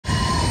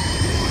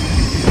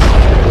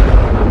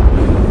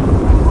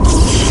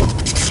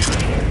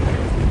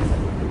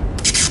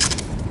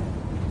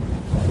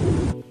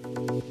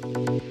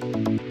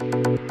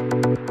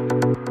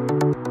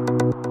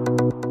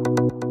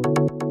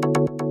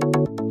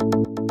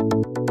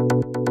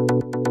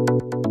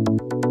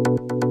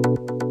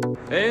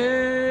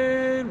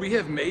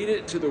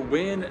it to the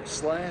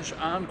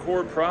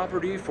Wynn/Encore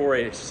property for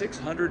a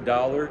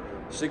 $600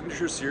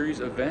 Signature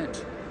Series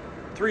event.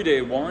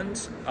 3-day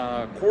ones,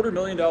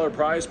 $250,000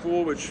 prize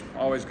pool, which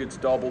always gets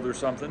doubled or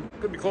something.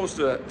 Could be close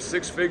to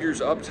 6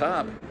 figures up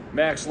top.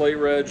 Max late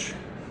reg,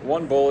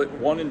 1 bullet,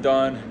 1 and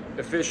done,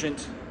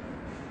 efficient.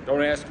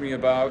 Don't ask me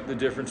about the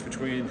difference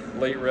between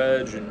late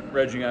reg and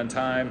regging on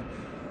time.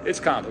 It's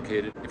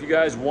complicated. If you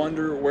guys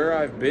wonder where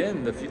I've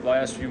been the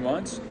last few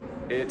months,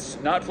 it's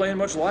not playing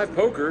much live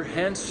poker,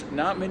 hence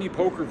not many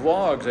poker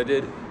vlogs. I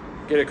did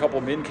get a couple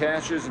min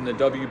cashes in the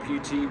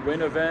WPT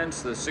Wynn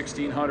events, the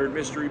 1600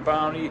 mystery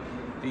bounty,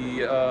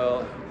 the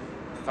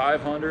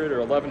 $500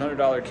 or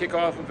 $1,100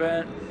 kickoff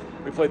event.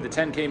 We played the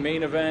 10K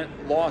main event,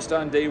 lost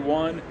on day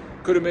 1.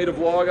 Could have made a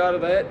vlog out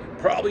of that.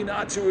 Probably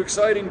not too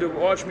exciting to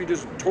watch me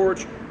just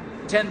torch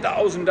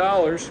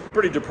 $10,000.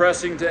 Pretty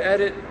depressing to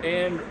edit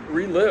and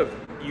relive.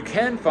 You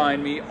can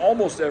find me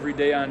almost every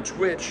day on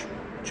Twitch.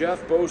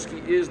 Jeff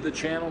Boski is the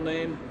channel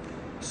name.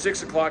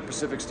 6 o'clock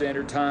Pacific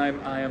Standard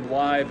Time. I am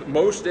live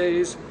most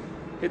days.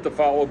 Hit the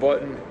follow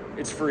button.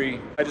 It's free.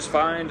 I just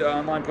find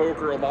online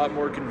poker a lot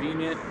more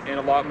convenient and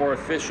a lot more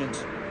efficient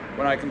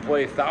when I can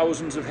play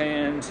thousands of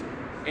hands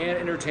and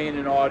entertain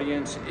an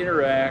audience,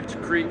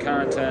 interact, create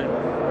content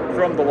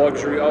from the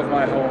luxury of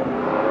my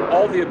home.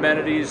 All the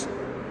amenities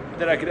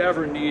that I could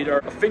ever need are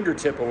a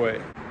fingertip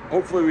away.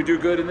 Hopefully we do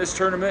good in this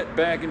tournament.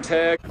 Bag and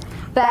tag.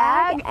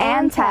 Bag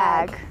and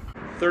tag.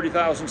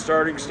 30,000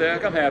 starting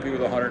stack. I'm happy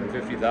with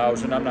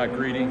 150,000. I'm not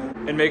greedy.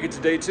 And make it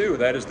to day 2.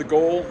 That is the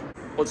goal.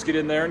 Let's get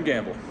in there and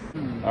gamble.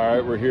 All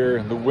right, we're here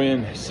at the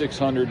Wynn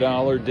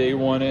 $600 day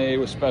 1A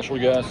with special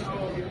guest.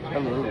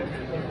 Hello.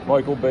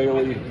 Michael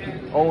Bailey,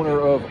 owner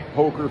of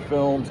Poker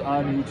Films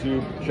on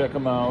YouTube. Check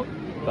him out.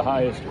 The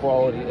highest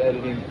quality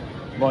editing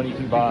money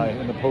can buy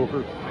in the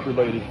poker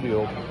related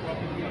field.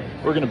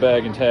 We're gonna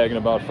bag and tag in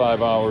about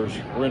 5 hours.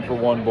 We're in for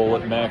 1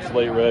 bullet, max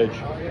late reg.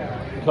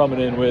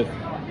 Coming in with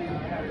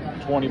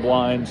 20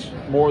 blinds,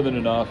 more than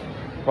enough.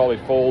 Probably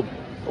fold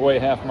away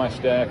half my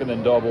stack and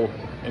then double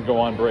and go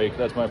on break.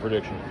 That's my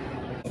prediction.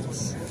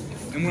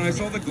 And when I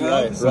saw the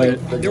gloves, right,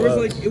 like, there was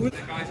like, it was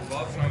the guy's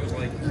gloves, and I was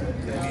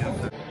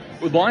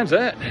like, With blinds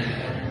at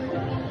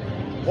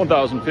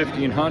 1,000,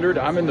 1,500.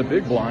 I'm in the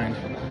big blind.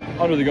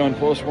 Under the gun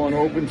 +1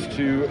 opens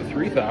to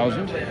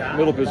 3,000.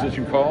 Middle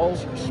position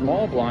calls,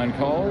 small blind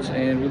calls,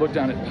 and we look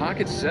down at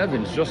pocket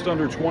 7s, just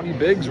under 20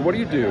 bigs. What do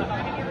you do?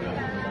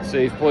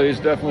 Safe play is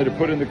definitely to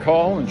put in the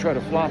call and try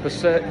to flop a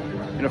set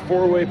in a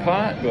 4-way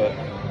pot, but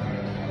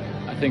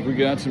I think we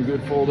got some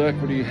good fold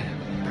equity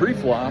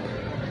pre-flop.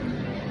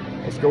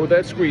 Let's go with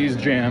that squeeze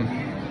jam.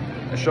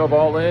 A shove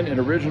all in, an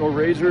original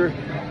razor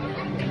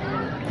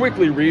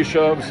quickly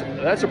reshoves.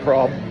 That's a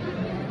problem.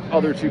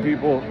 Other 2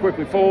 people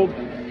quickly fold,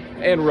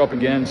 and we're up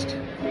against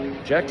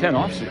Jack 10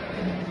 offsuit.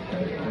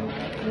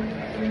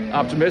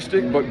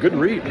 Optimistic, but good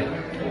read.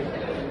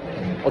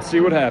 Let's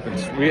see what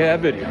happens. We have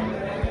video.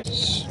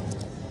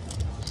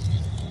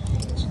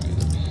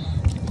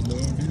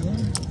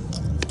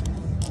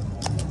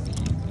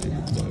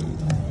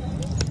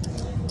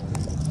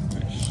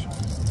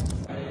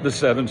 The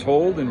 7s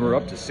hold, and we're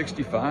up to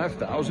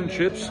 65,000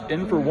 chips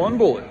in for 1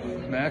 bullet.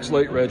 Max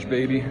late reg,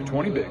 baby,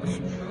 20 bigs.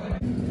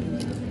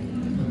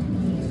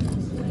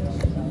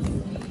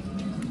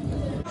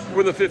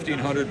 With a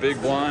 1,500 big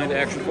blind,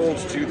 action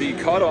folds to the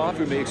cutoff,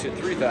 who makes it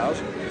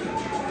 3,000.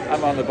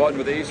 I'm on the button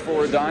with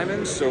ace-4 of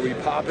diamonds, so we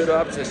pop it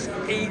up to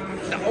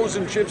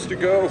 8,000 chips to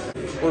go.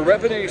 We're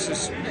repping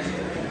aces.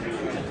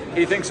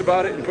 He thinks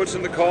about it and puts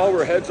in the call.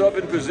 We're heads up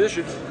in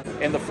position,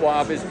 and the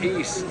flop is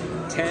ace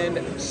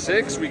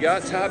 10-6. We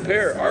got top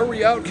pair. Are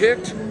we out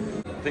kicked?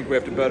 I think we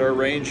have to bet our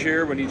range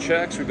here. When he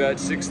checks, we bet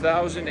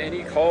 6,000 and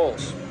he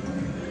calls.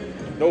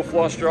 No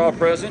flush draw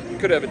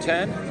present. Could have a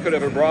 10, could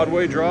have a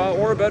Broadway draw,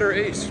 or a better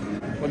ace.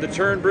 When the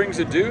turn brings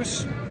a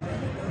deuce,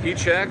 he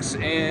checks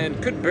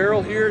and could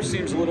barrel here.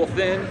 Seems a little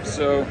thin,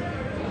 so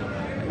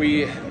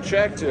we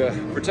check to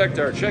protect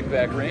our check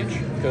back range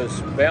because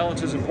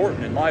balance is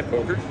important in live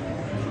poker.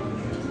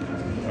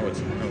 No,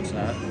 it's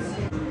not.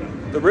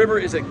 The river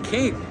is a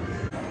king.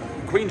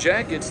 Queen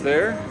Jack gets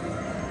there.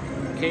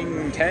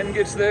 King 10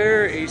 gets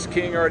there. Ace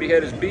King already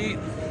had his beat.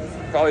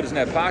 Probably doesn't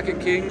have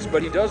pocket kings,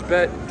 but he does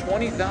bet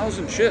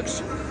 20,000 chips.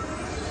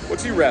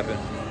 What's he repping?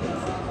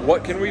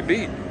 What can we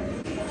beat?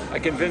 I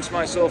convinced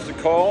myself to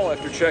call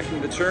after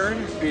checking the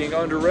turn, being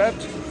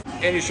under-repped,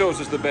 and he shows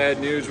us the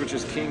bad news, which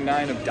is King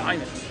 9 of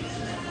diamonds.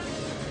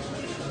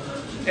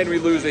 And we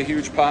lose a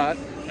huge pot.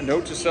 A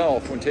note to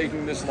self, when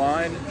taking this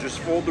line, just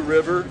fold the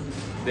river.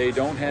 They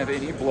don't have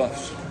any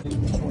bluffs.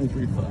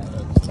 23-5.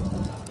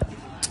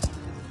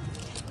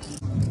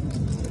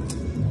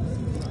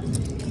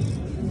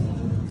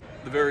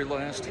 The very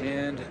last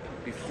hand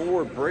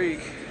before break,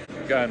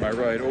 the guy on my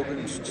right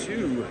opens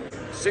to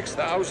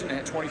 6,000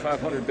 at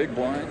 2,500 big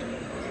blind.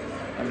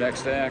 I'm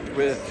next act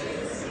with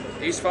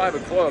ace-5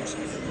 of clubs.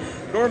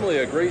 Normally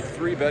a great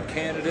 3-bet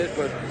candidate,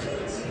 but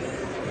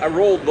I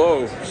rolled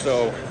low,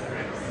 so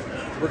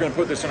we're going to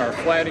put this in our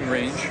flatting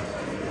range.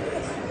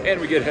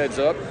 And we get heads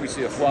up. We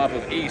see a flop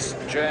of ace,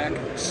 jack,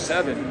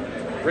 7.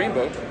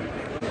 Rainbow.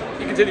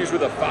 He continues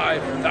with a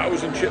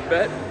 5,000 chip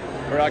bet.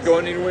 We're not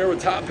going anywhere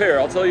with top pair,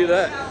 I'll tell you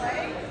that.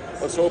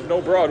 Let's hope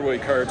no Broadway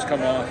cards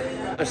come off.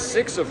 A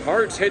 6 of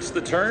hearts hits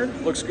the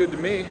turn. Looks good to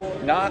me.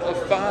 Not a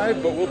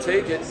 5, but we'll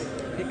take it.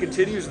 He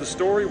continues the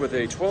story with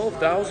a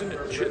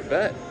 12,000 chip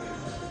bet.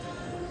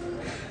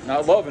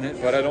 Not loving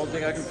it, but I don't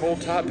think I can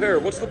fold top pair.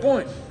 What's the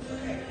point?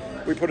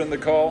 We put in the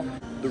call.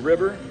 The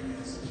river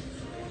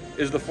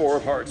is the 4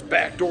 of hearts.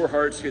 Backdoor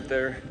hearts get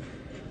there.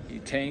 He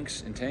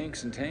tanks and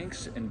tanks and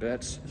tanks and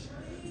bets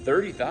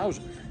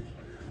 30,000.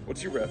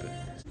 What's he repping?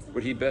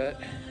 Would he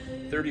bet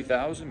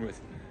 30,000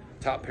 with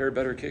top pair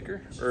better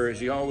kicker? Or is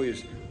he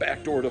always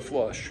backdoor to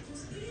flush?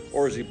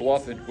 Or is he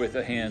bluffing with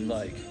a hand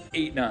like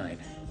 8-9,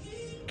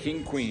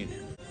 King Queen,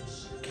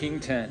 King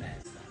 10,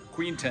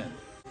 Queen 10?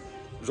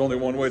 There's only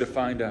one way to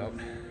find out.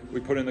 We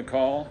put in the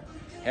call,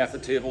 half the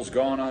table's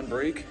gone on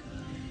break,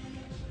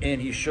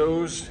 and he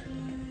shows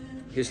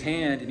his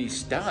hand and he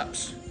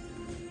stops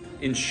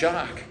in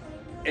shock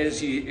as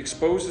he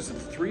exposes the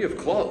 3 of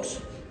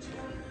clubs.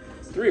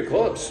 3 of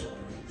clubs.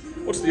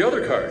 What's the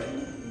other card?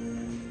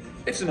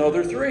 It's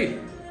another 3.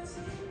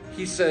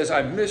 He says,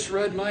 I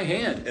misread my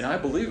hand, and I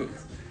believe him.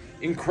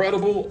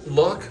 Incredible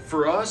luck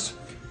for us.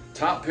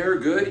 Top pair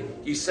good.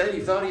 He said he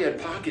thought he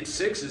had pocket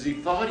 6s. He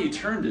thought he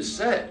turned his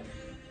set.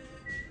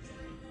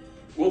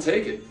 We'll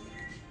take it.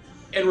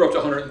 And we're up to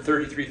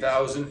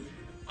 133,000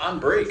 on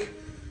break.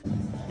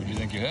 What do you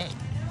think you had?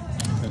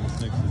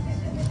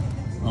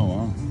 Oh,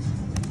 wow.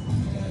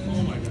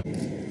 Oh, my God.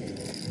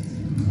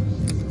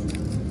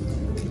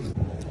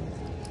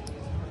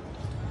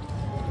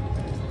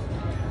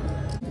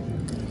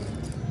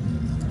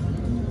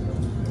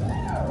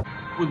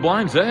 With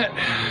blinds at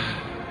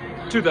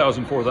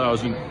 2,000,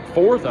 4,000,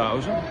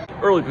 4,000.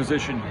 Early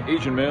position,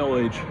 age and male,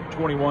 age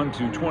 21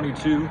 to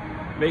 22.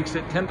 Makes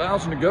it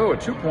 10,000 to go at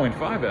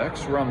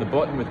 2.5x. We're on the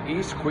button with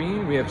ace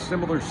queen. We have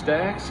similar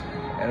stacks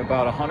at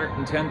about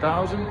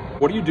 110,000.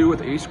 What do you do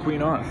with ace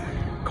queen off?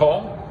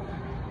 Call,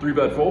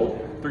 3-bet fold,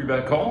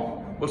 3-bet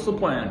call. What's the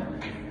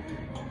plan?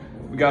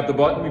 We got the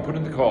button, we put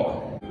in the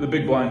call. The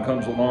big blind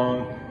comes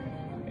along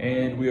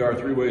and we are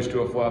 3 ways to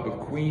a flop of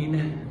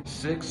queen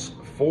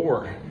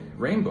 6-4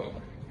 rainbow.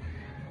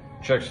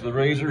 Checks to the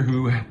raiser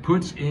who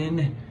puts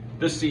in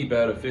the C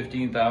bet of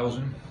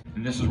 15,000.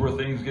 And this is where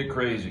things get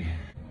crazy.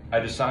 I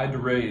decide to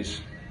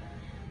raise.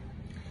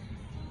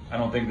 I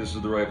don't think this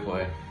is the right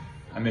play.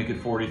 I make it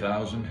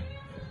 40,000.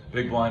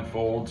 Big blind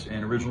folds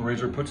and original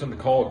raiser puts in the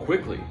call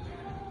quickly.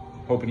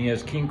 Hoping he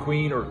has king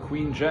queen or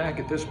queen jack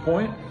at this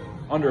point.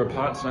 Under a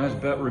pot size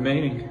bet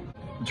remaining.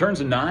 It turns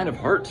a 9 of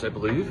hearts, I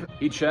believe.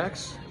 He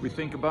checks, we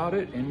think about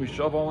it, and we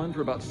shove all in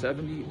for about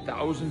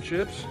 70,000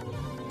 chips.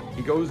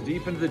 He goes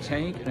deep into the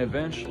tank and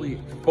eventually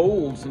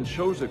folds and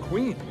shows a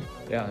queen.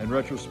 Yeah, in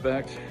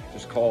retrospect,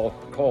 just call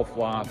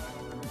flop.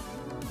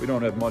 We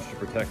don't have much to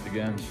protect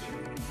against.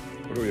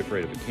 What are we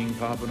afraid of? A king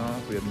popping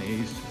off? We have an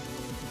ace.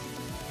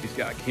 He's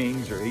got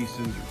kings or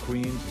aces or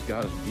queens. He's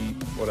got us beat,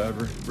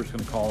 whatever. We're just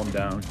gonna call him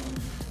down.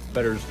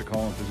 Better just to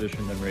call in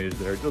position than raise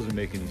there. It doesn't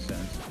make any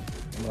sense.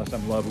 Unless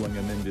I'm leveling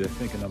him into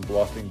thinking I'm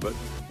bluffing, but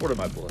what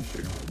am I bluff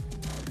here?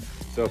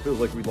 So it feels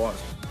like we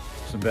lost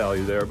some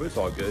value there, but it's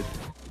all good.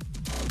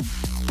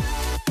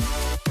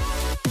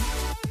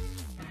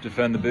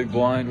 Defend the big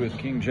blind with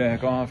king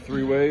jack off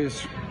 3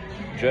 ways.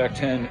 Jack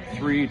 10,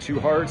 3, 2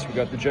 hearts. We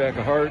got the jack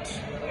of hearts.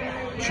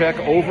 Check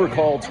over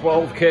call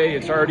 12K.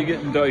 It's already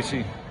getting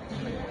dicey.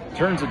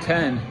 Turns a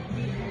 10.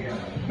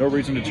 No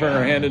reason to turn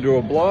our hand into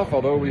a bluff,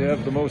 although we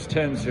have the most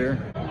 10s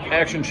here.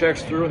 Action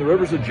checks through and the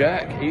river's a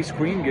jack. Ace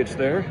queen gets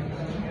there.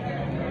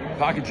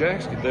 Pocket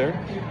jacks get there.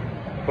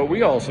 But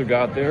we also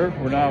got there.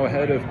 We're now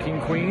ahead of king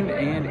queen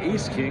and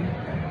ace king.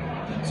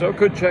 So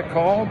could check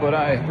call, but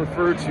I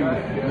prefer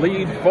to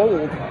lead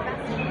fold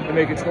to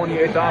make it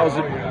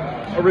 28,000.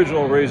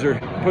 Original raiser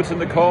puts in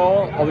the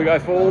call, other guy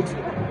folds,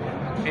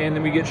 and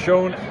then we get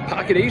shown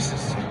pocket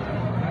aces.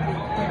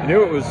 I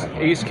knew it was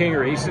ace king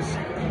or aces,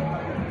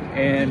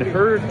 and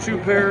her 2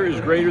 pair is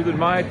greater than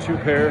my 2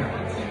 pair,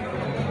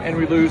 and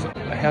we lose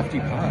a hefty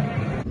pot.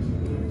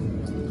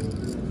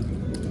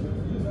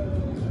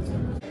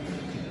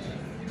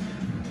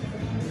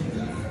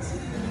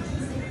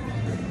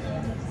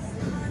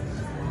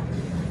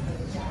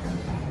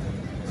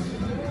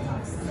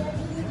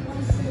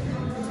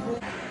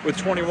 With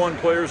 21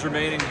 players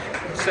remaining,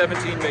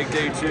 17 make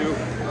day 2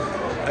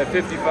 at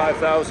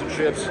 55,000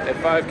 chips at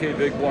 5K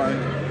big blind.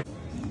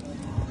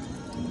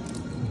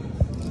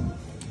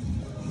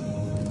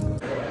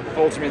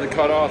 Folds me in the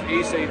cutoff,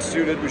 ace-8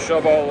 suited, we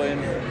shove all in.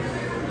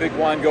 Big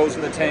blind goes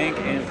in the tank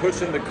and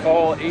puts in the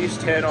call,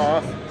 ace-10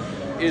 off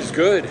is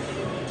good.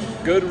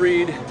 Good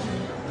read,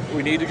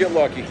 we need to get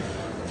lucky.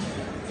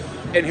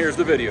 And here's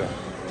the video.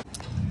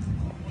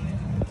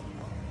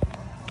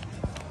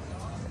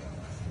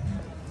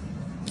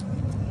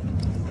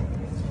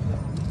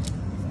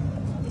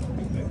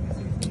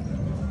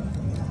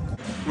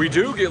 We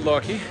do get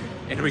lucky,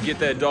 and we get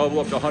that double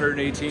up to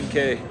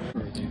 118K.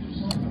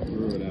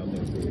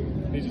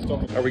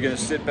 Are we gonna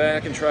sit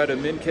back and try to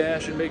min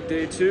cash and make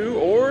day 2,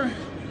 or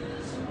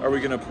Are we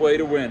gonna play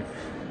to win?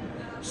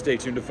 Stay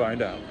tuned to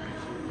find out.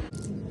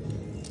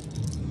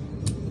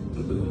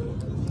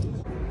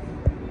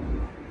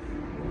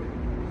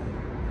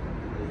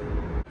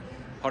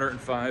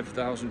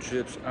 $105,000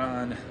 chips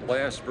on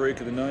last break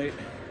of the night.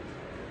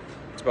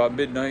 It's about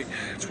midnight,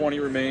 20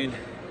 remain,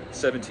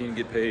 17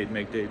 get paid,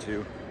 make day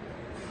 2.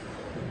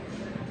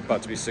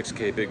 About to be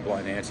 6K big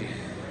blind ante.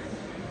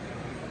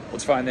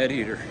 Let's find that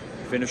heater,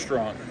 finish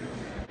strong.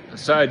 A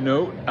side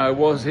note, I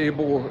was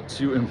able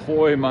to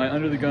employ my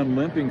under the gun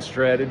limping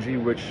strategy,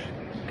 which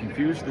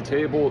confused the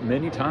table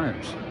many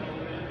times.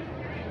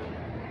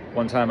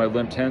 One time I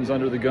limped 10s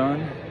under the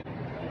gun.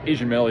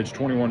 Asian male age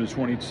 21 to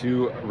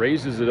 22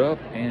 raises it up,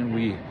 and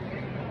we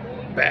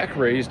back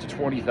raised to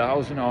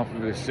 20,000 off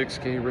of a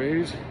 6K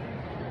raise,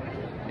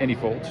 and he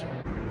folds.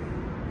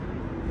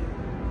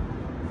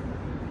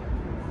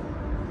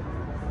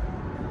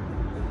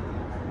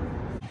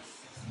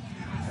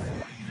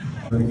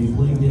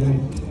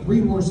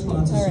 Three more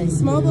spots. All right,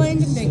 small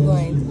blind and big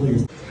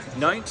blind.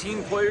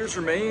 19 players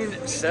remain,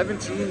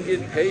 17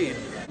 get paid.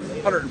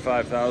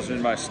 105,000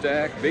 in my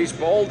stack. Base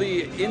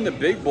Baldy in the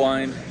big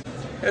blind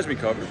has me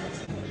covered.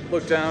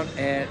 Look down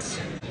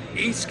at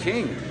Ace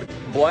King,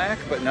 black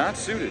but not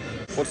suited.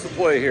 What's the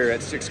play here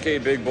at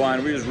 6K big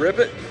blind? We just rip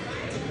it,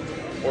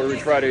 or do we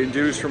try to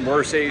induce from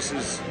worse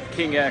aces,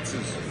 King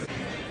X's?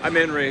 I'm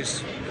in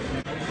race.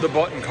 The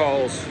button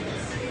calls.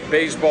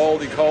 Base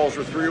Baldy calls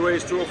for 3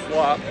 ways to a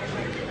flop.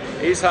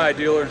 Ace high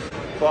dealer.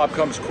 Flop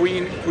comes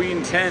queen,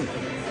 queen 10.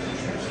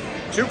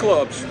 2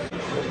 clubs.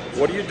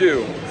 What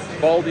do?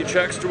 Baldy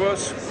checks to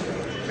us.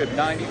 We have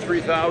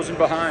 93,000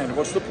 behind.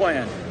 What's the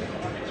plan?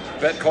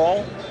 Bet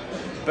call,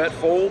 bet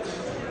fold,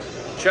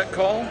 check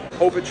call,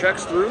 hope it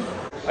checks through.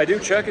 I do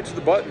check it to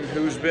the button,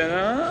 who's been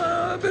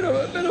a bit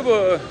of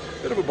a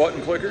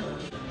button clicker,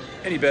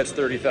 and he bets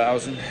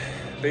 30,000.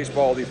 Base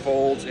Baldy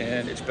folds,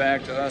 and it's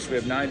back to us. We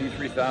have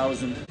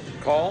 93,000.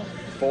 Call,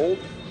 fold,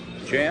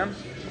 jam.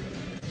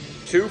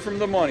 2 from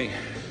the money,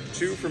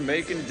 2 from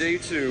making day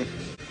 2,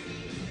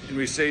 and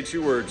we say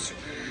 2 words.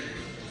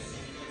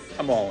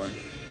 I'm all in.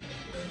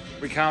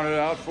 We counted it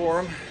out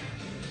for him.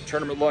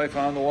 Tournament life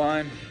on the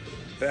line.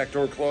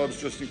 Backdoor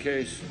clubs just in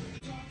case.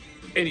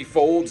 And he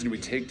folds, and we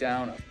take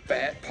down a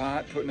fat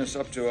pot, putting us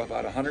up to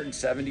about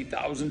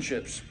 170,000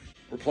 chips.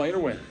 We're playing to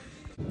win.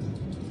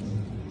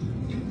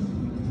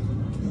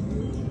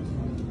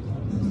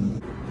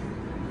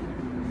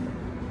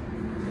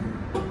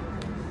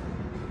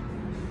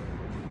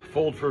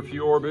 Fold for a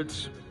few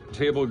orbits.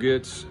 Table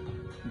gets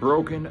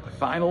broken.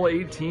 Final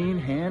 18,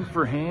 hand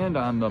for hand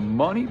on the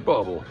money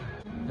bubble.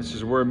 This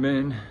is where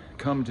men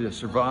come to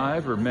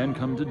survive or men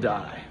come to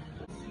die.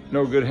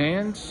 No good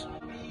hands.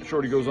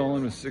 Shorty goes all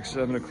in with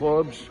 6-7 of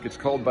clubs, gets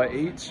called by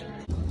 8s.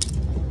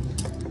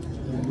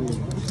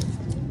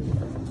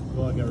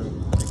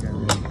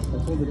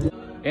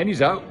 And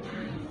he's out.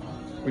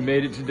 We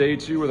made it to day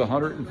 2 with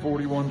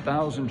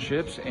 141,000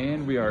 chips,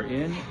 and we are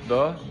in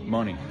the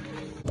money.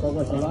 You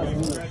guys are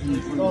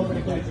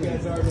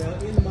now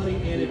in the money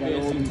and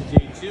advancing to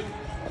day 2. You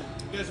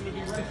guys are going to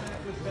be right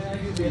back with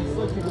baggage and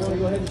slips. You want to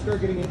go ahead and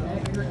start getting an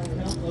accurate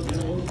count of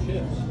your own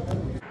chips.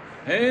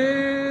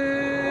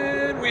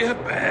 And we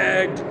have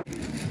bagged.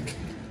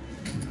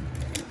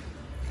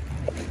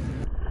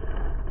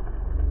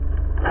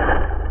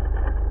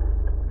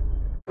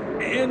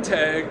 And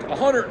tagged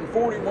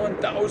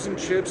 141,000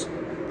 chips.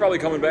 Probably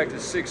coming back to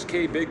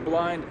 6K big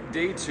blind,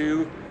 day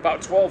 2,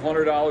 about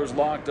 $1,200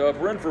 locked up.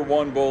 We're in for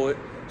 1 bullet,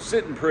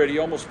 sitting pretty,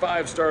 almost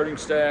 5 starting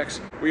stacks.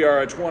 We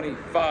are a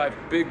 25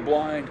 big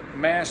blind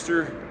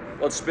master.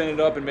 Let's spin it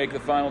up and make the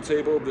final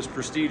table of this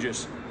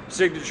prestigious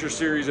signature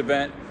series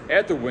event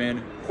at the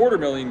Wynn.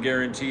 $250,000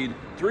 guaranteed,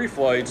 3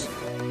 flights.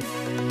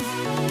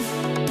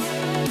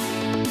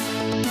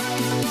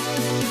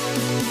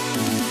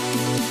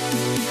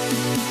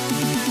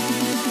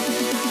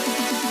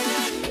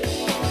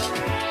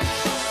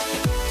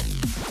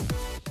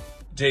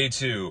 Day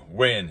 2,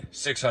 Wynn,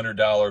 $600,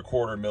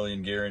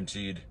 $250,000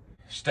 guaranteed.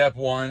 Step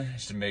 1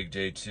 is to make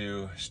day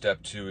 2.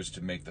 Step 2 is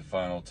to make the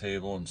final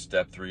table, and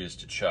step 3 is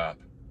to chop.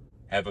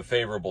 Have a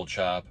favorable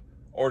chop,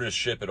 or just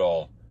ship it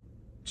all.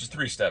 It's a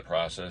 3-step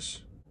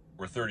process.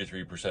 We're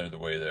 33% of the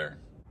way there.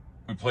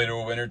 We played to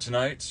a winner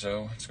tonight,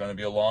 so it's going to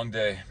be a long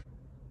day.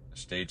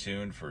 Stay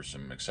tuned for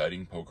some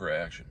exciting poker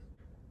action.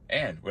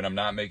 And when I'm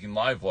not making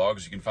live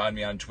vlogs, you can find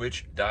me on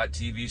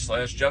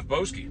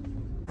twitch.tv/JeffBoski.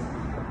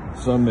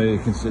 Some may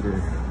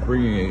consider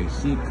bringing a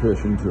seat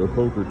cushion to a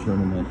poker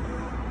tournament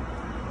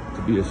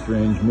to be a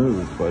strange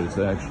move, but it's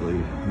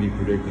actually me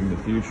predicting the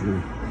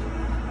future.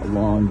 A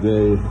long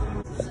day,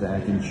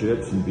 stacking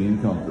chips and being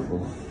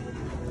comfortable.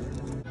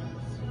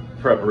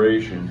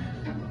 Preparation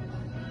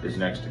is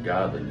next to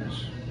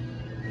godliness,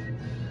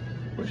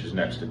 which is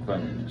next to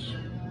cleanliness,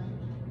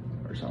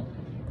 or something.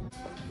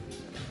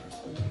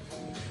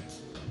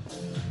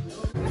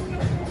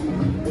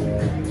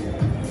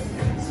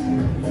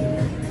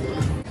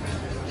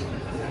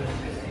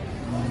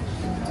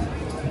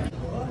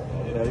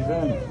 How you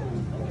been?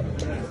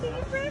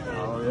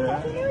 Oh yeah.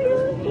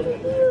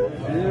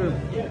 You.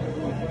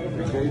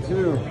 Appreciate Day 2.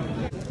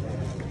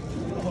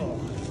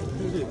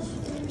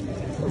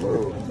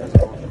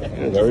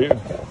 Good, how are you?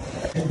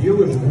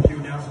 Viewers, a few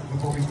announcements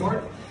before we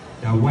start.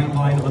 Now, white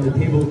line on the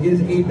table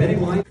is a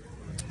betting line.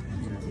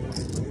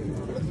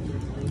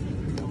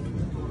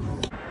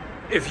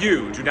 If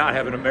you do not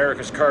have an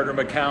America's Cardroom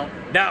account,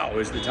 now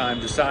is the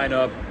time to sign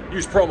up.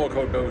 Use promo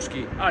code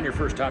BOSKI on your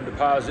first time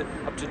deposit.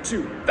 Up to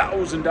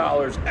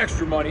 $2,000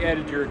 extra money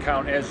added to your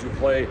account as you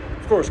play.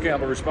 Of course,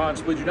 gamble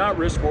responsibly. Do not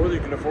risk more than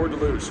you can afford to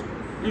lose.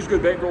 Use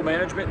good bankroll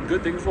management and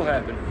good things will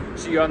happen.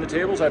 See you on the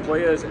tables. I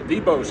play as the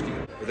Boski.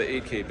 With the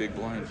 8K big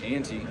blind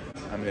ante,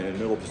 I'm in a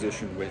middle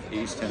position with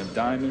ace-10 of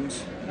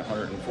diamonds and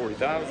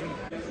 140,000.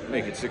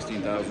 Make it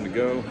 16,000 to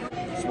go.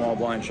 Small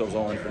blind shoves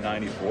all in for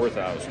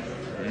 94,000.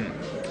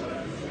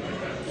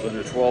 So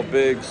under 12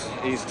 bigs,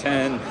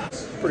 ace-10,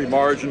 pretty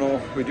marginal.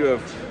 We do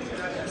have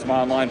some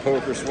online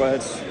poker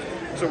sweats,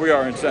 so we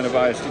are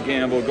incentivized to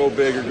gamble, go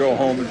big or go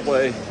home and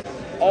play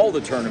all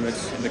the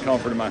tournaments in the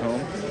comfort of my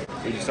home.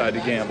 We decide to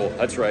gamble.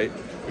 That's right.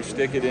 We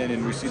stick it in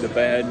and we see the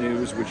bad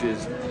news, which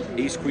is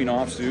ace-queen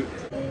offsuit.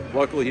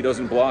 Luckily, he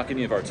doesn't block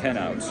any of our 10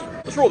 outs.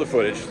 Let's roll the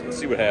footage. Let's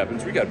see what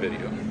happens. We got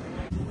video. All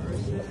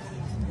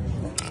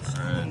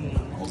right,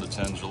 all the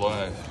 10s are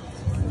live.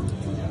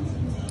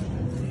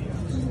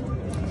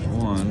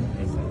 One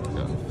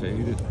got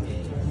faded.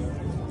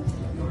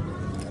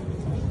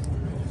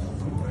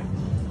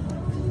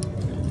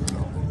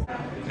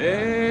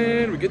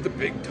 And we get the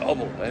big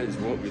double. That is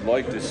what we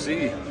like to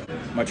see.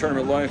 My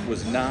tournament life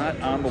was not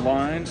on the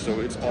line, so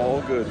it's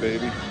all good,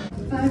 baby.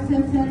 5,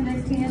 10, 10,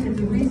 next hand. If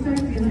you restart,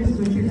 the other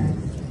switch your decks.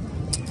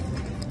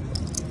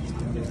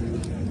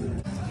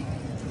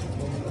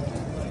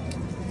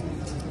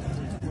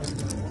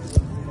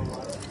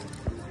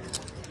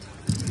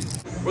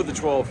 With the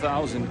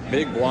 12,000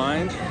 big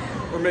blind,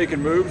 we're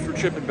making moves. We're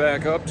chipping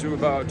back up to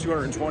about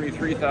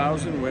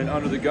 223,000 when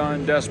under the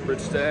gun,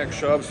 desperate stack,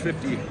 shoves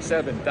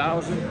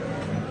 57,000.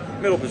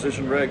 Middle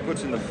position, Reg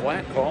puts in the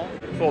flat call,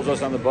 folds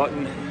us on the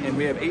button, and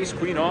we have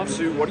ace-queen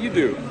offsuit. What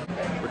do?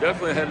 We're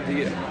definitely ahead of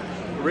the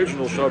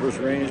original shovers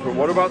range, but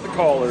what about the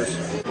callers?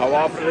 How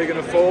often are they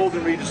gonna fold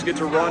and we just get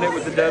to run it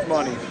with the dead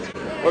money?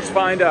 Let's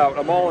find out.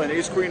 I'm all in,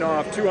 ace-queen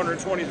off,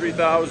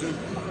 223,000.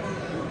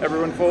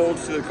 Everyone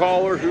folds to the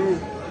caller who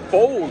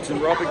folds,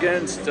 and we're up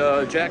against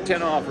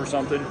Jack-10 off or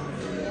something.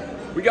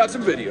 We got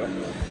some video.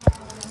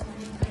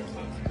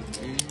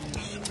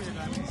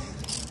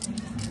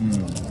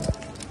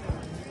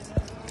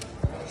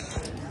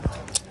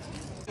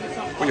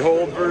 We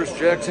hold versus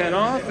Jack-10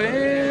 off,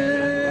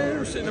 and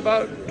we're sitting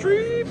about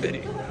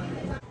 350.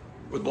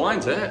 With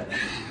blinds at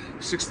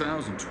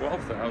 6,000,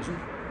 12,000.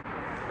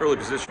 Early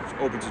positions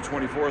open to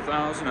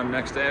 24,000. I'm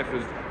next after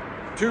with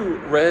 2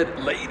 red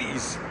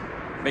ladies.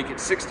 Make it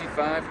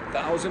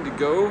 65,000 to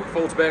go.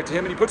 Folds back to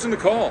him and he puts in the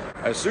call.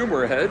 I assume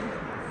we're ahead.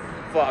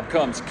 Flop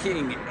comes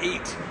king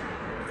 8,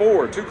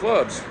 4, 2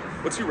 clubs.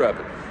 What's he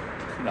repping?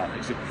 Not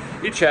easy.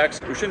 He checks.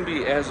 We shouldn't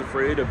be as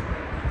afraid of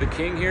the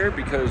king here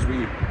because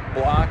we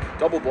block,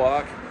 double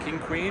block, king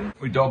queen.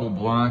 We double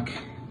block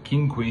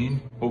king queen.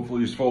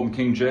 Hopefully he's folding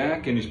king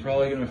jack and he's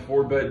probably gonna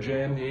 4-bet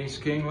jam the ace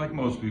king like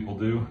most people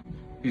do.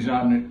 He's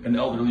not an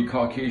elderly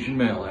Caucasian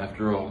male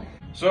after all.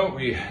 So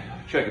we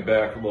check it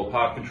back for a little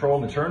pot control,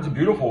 and the turn's a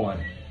beautiful one.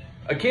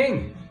 A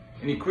king,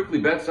 and he quickly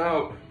bets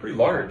out pretty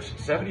large,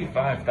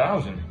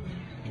 75,000.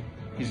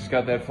 He's just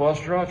got that flush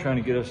draw, trying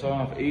to get us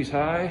off ace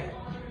high,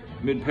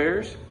 mid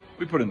pairs.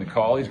 We put in the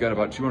call, he's got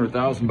about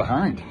 200,000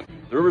 behind.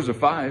 The river's a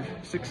 5,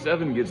 6,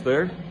 7 gets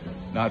there,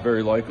 not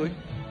very likely.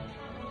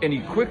 And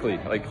he quickly,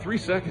 like 3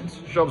 seconds,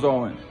 shoves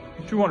all in,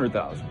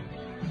 200,000.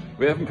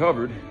 We have him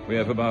covered. We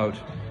have about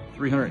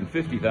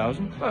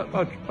 350,000,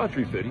 about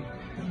 350.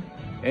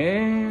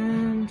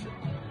 And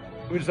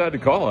we decided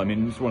to call. I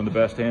mean, this is one of the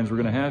best hands we're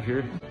gonna have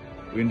here.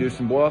 We can do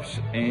some bluffs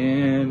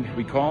and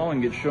we call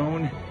and get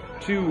shown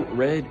 2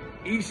 red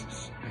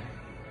aces.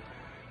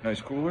 Nice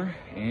cooler,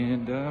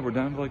 and we're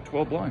down to like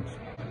 12 blinds.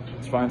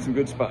 Let's find some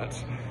good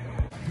spots.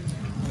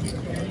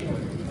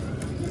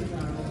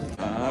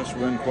 Just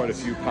win quite a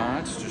few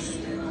pots, just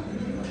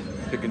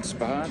picking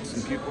spots,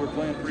 and people are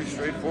playing pretty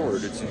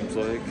straightforward, it seems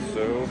like.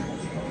 So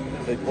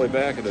if they play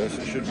back at us,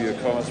 it should be a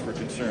cause for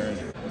concern.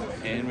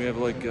 And we have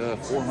like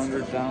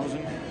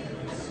 400,000.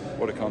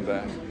 What a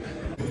comeback.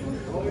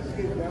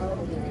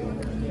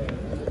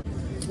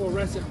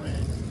 Fluorescent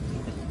red.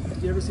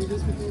 Did you ever see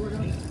this before?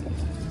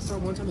 I saw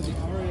one time at the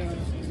Aria,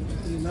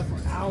 and he left for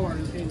an hour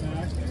and came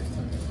back.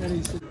 And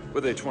he said,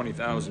 with a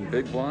 20,000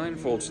 big blind,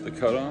 folds to the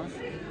cutoff,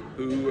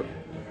 who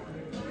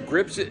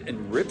grips it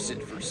and rips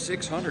it for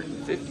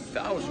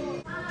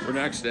 650,000. We're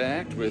next to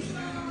act with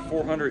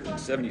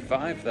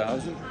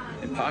 475,000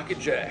 in pocket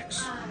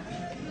jacks.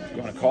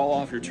 You want to call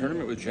off your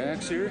tournament with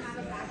jacks here?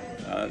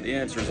 The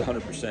answer is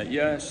 100%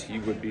 yes. He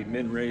would be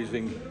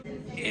min-raising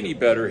any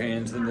better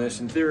hands than this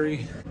in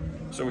theory.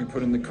 So we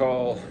put in the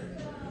call.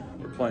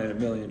 We're playing a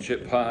million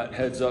chip pot,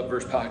 heads up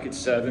versus pocket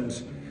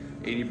 7s.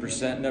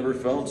 80% never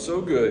felt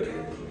so good.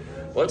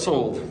 Let's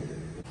hold.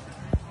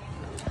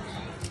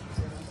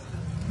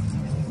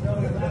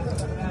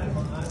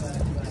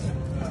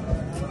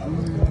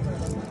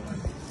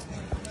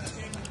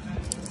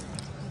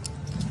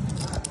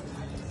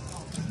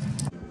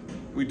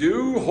 We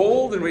do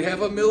hold, and we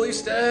have a milli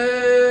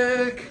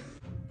stack.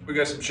 We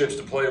got some chips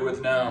to play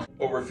with now.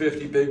 Over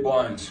 50 big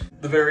blinds.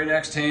 The very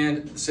next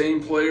hand, the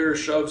same player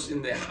shoves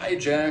in the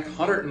hijack,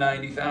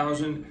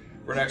 190,000.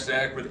 We're next to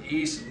act with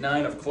ace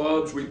 9 of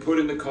clubs. We put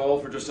in the call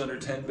for just under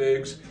 10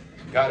 bigs.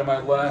 Guy to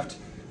my left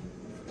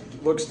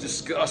looks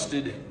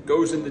disgusted,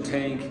 goes in the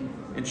tank,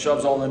 and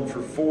shoves all in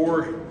for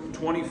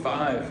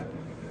 425.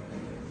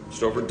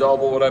 Just over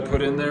double what I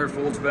put in there,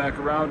 folds back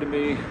around to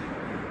me.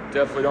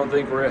 Definitely don't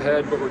think we're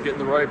ahead, but we're getting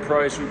the right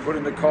price. We put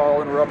in the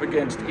call, and we're up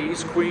against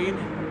ace queen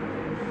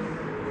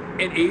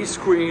and ace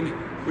queen.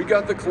 We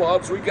got the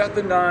clubs, we got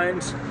the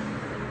nines,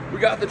 we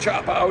got the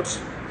chop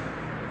outs.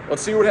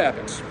 Let's see what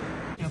happens.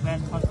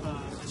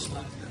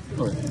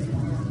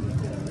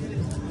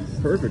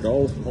 Perfect,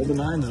 all the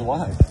nines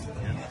alive.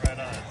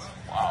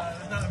 Wow.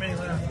 Not many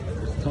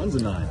left. Tons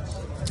of nines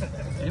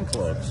and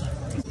clubs.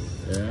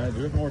 Yeah, I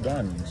do have more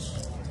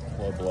diamonds.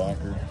 Club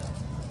blocker.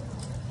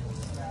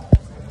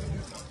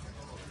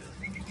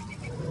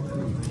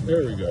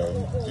 There we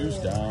go. Deuce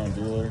down,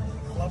 dealer.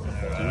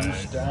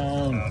 Deuce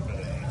down.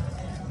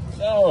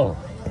 No.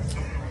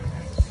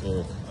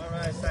 Sick.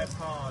 Alright, side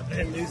pawn.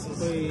 And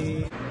deuces.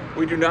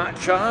 We do not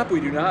chop, we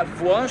do not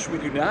flush, we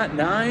do not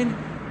nine,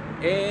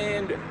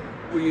 and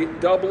we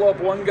double up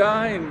one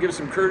guy and give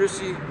some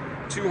courtesy,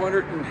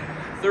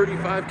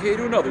 235K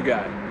to another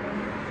guy.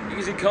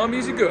 Easy come,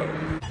 easy go.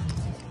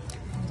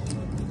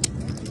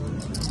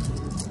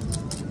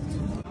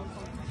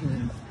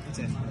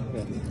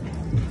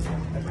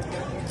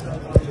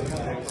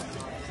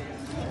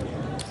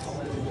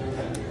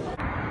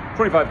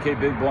 $25K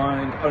big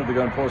blind, under the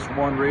gun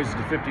 +1, raises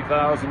to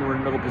 50,000. We're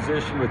in middle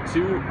position with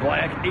 2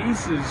 black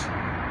aces,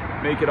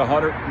 make it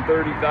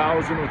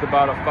 130,000 with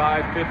about a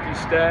 550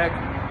 stack.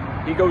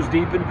 He goes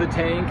deep into the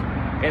tank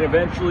and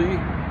eventually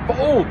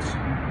folds,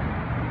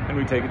 and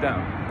we take it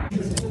down.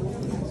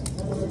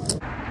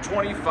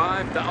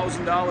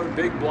 $25,000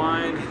 big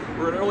blind.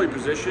 We're in early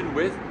position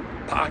with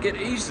pocket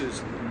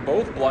aces,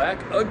 both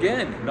black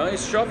again.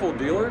 Nice shuffle,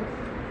 dealer.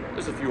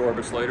 Just a few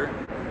orbits later,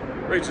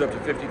 raises up to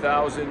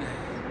 50,000.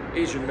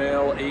 Asian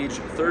male, age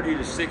 30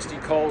 to 60,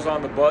 calls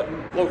on the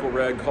button. Local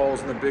red calls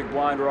in the big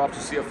blind. We're off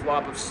to see a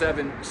flop of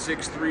 7,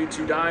 6, 3,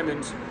 2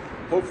 diamonds.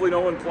 Hopefully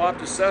no one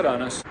plopped a set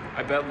on us.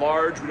 I bet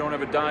large, we don't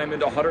have a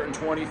diamond,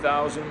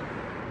 120,000.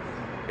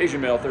 Asian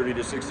male, 30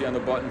 to 60 on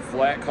the button.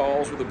 Flat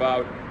calls with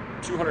about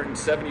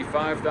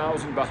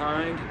 275,000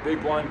 behind.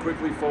 Big blind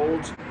quickly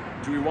folds.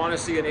 Do we want to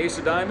see an ace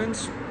of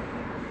diamonds?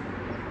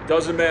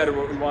 Doesn't matter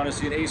what we want to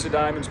see. An ace of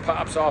diamonds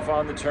pops off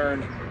on the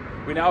turn.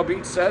 We now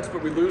beat sets,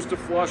 but we lose to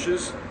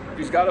flushes. If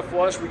he's got a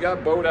flush, we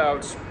got boat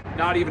outs.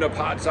 Not even a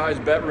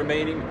pot-sized bet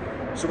remaining,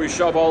 so we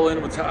shove all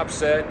in with top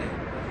set.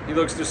 He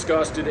looks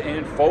disgusted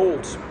and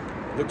folds.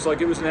 Looks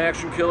like it was an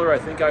action killer. I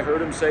think I heard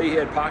him say he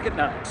had pocket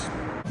nines.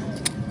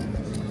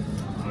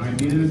 All right,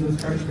 neither of those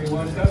cards may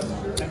watch out.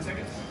 10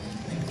 seconds.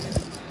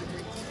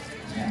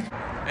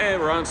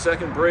 And we're on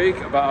second break,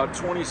 about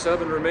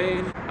 27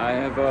 remain. I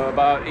have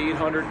about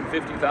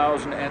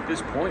 850,000 at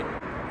this point.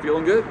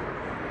 Feeling good.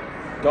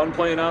 Done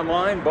playing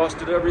online,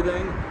 busted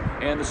everything,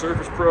 and the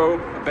Surface Pro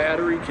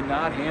battery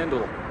cannot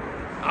handle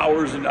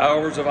hours and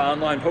hours of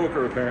online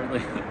poker,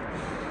 apparently.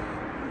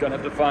 Gonna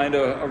have to find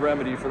a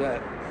remedy for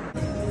that.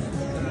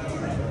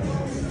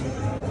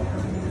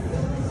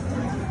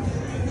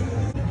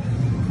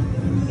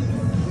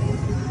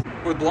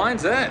 With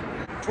blinds at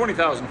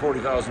 20,000,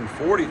 40,000,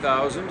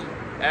 40,000.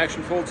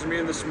 Action folds to me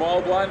in the small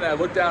blind, and I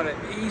look down at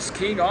ace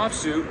king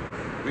offsuit.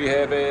 We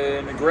have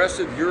an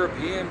aggressive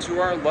European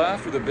to our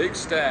left with a big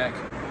stack.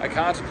 I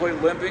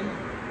contemplate limping,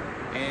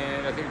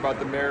 and I think about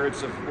the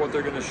merits of what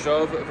they're going to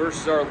shove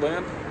versus our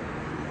limp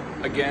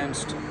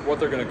against what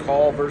they're going to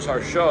call versus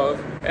our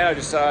shove. And I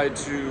decide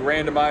to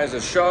randomize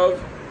a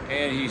shove,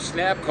 and he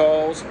snap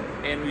calls,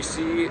 and we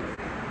see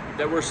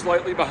that we're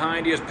slightly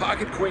behind. He has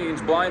pocket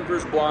queens, blind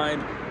versus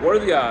blind. What are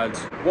the odds?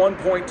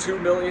 1.2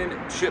 million,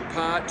 chip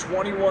pot,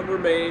 21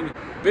 remain,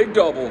 big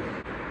double.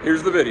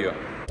 Here's the video.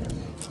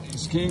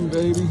 Ace king,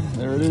 baby,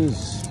 there it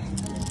is.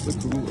 The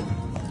cooler.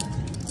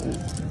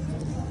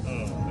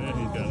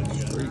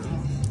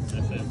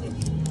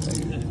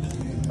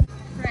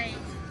 Right.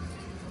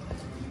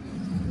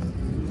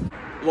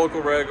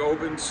 Local reg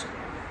opens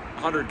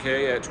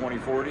 100K at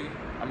 2040.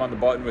 I'm on the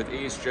button with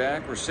ace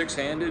jack. We're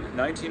 6-handed,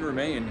 19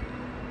 remain.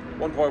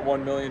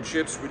 1.1 million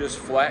chips. We just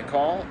flat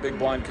call. Big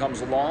blind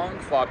comes along.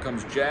 Flop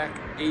comes jack,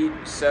 8,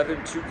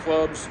 7, 2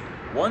 clubs,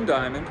 1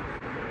 diamond.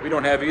 We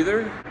don't have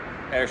either.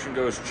 Action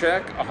goes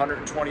check,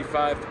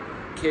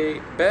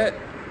 125K bet.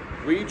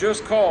 We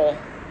just call.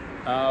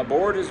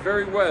 Board is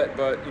very wet,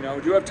 but you know,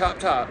 we do have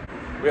top.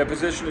 We have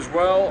position as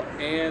well,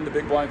 and the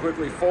big blind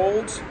quickly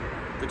folds.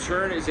 The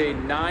turn is a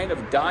 9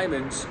 of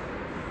diamonds.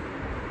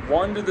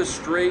 1 to the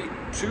straight,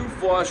 2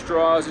 flush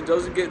draws. It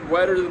doesn't get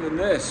wetter than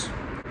this.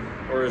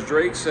 Or as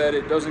Drake said,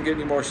 it doesn't get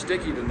any more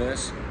sticky than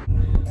this.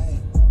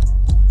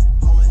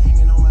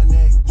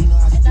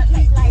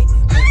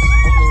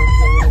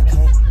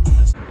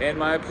 And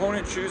my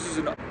opponent chooses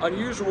an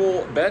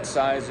unusual bet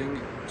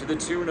sizing to the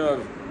tune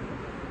of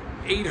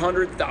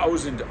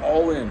 800,000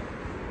 all in.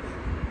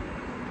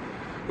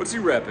 What's he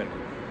repping?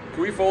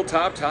 Can we fold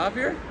top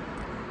here?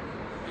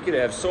 He could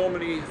have so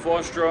many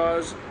flush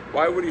draws.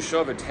 Why would he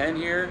shove a 10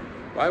 here?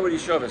 Why would he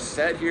shove a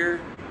set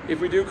here? If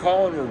we do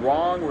call and we're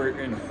wrong, we're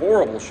in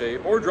horrible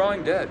shape, or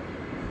drawing dead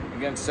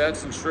against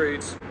sets and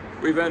straights.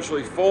 We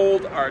eventually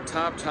fold our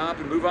top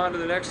and move on to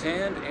the next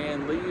hand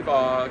and leave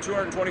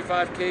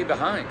 225K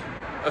behind.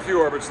 A few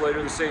orbits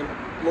later, the same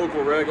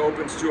local reg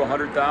opens to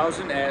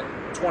 100,000 at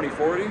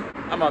 2040.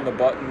 I'm on the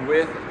button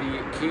with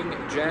the King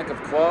Jack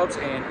of clubs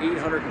and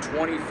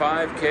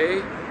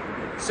 825K.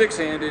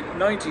 Six-handed,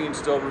 19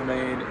 still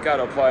remain. Got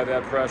to apply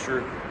that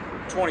pressure.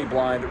 20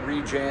 blind,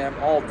 rejam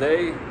all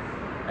day.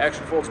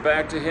 Action folds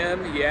back to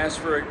him. He asks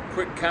for a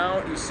quick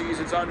count. He sees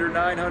it's under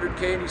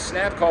 900K and he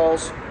snap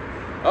calls.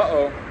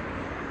 Uh-oh.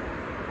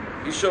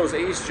 He shows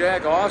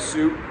ace-jack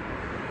offsuit.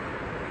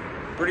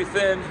 Pretty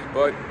thin,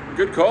 but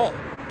good call.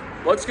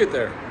 Let's get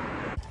there.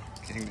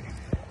 Kidding me.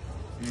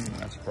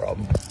 That's a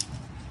problem.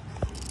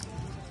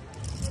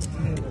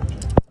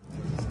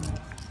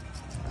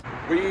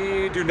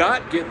 We do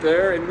not get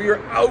there, and we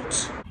are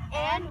out.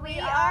 And we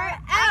are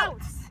out.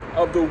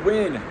 Of the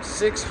Wynn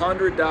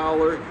 $600,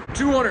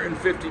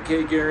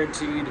 250K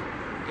guaranteed,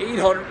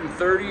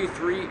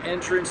 833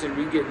 entrants, and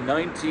we get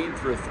 19th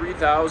for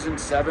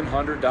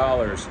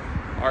 $3,700.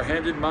 Our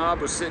handed mob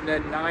was sitting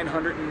at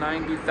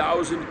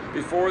 990,000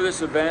 before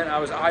this event. I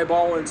was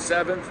eyeballing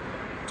 7th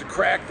to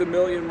crack the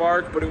million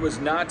mark, but it was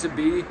not to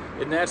be,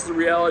 and that's the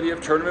reality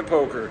of tournament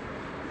poker.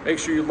 Make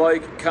sure you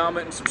like,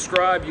 comment, and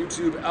subscribe.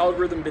 YouTube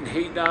algorithm been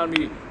hating on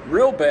me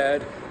real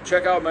bad.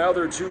 Check out my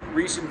other 2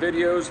 recent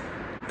videos.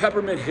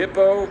 Peppermint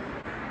Hippo,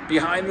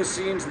 behind the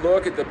scenes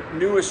look at the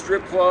newest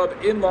strip club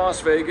in Las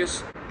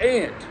Vegas,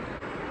 and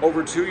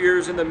over 2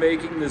 years in the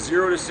making, the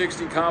 0 to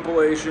 60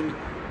 compilation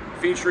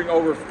featuring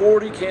over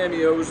 40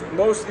 cameos.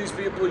 Most of these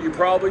people you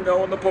probably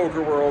know in the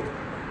poker world.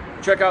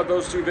 Check out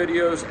those 2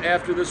 videos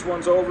after this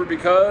one's over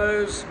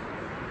because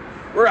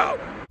we're out.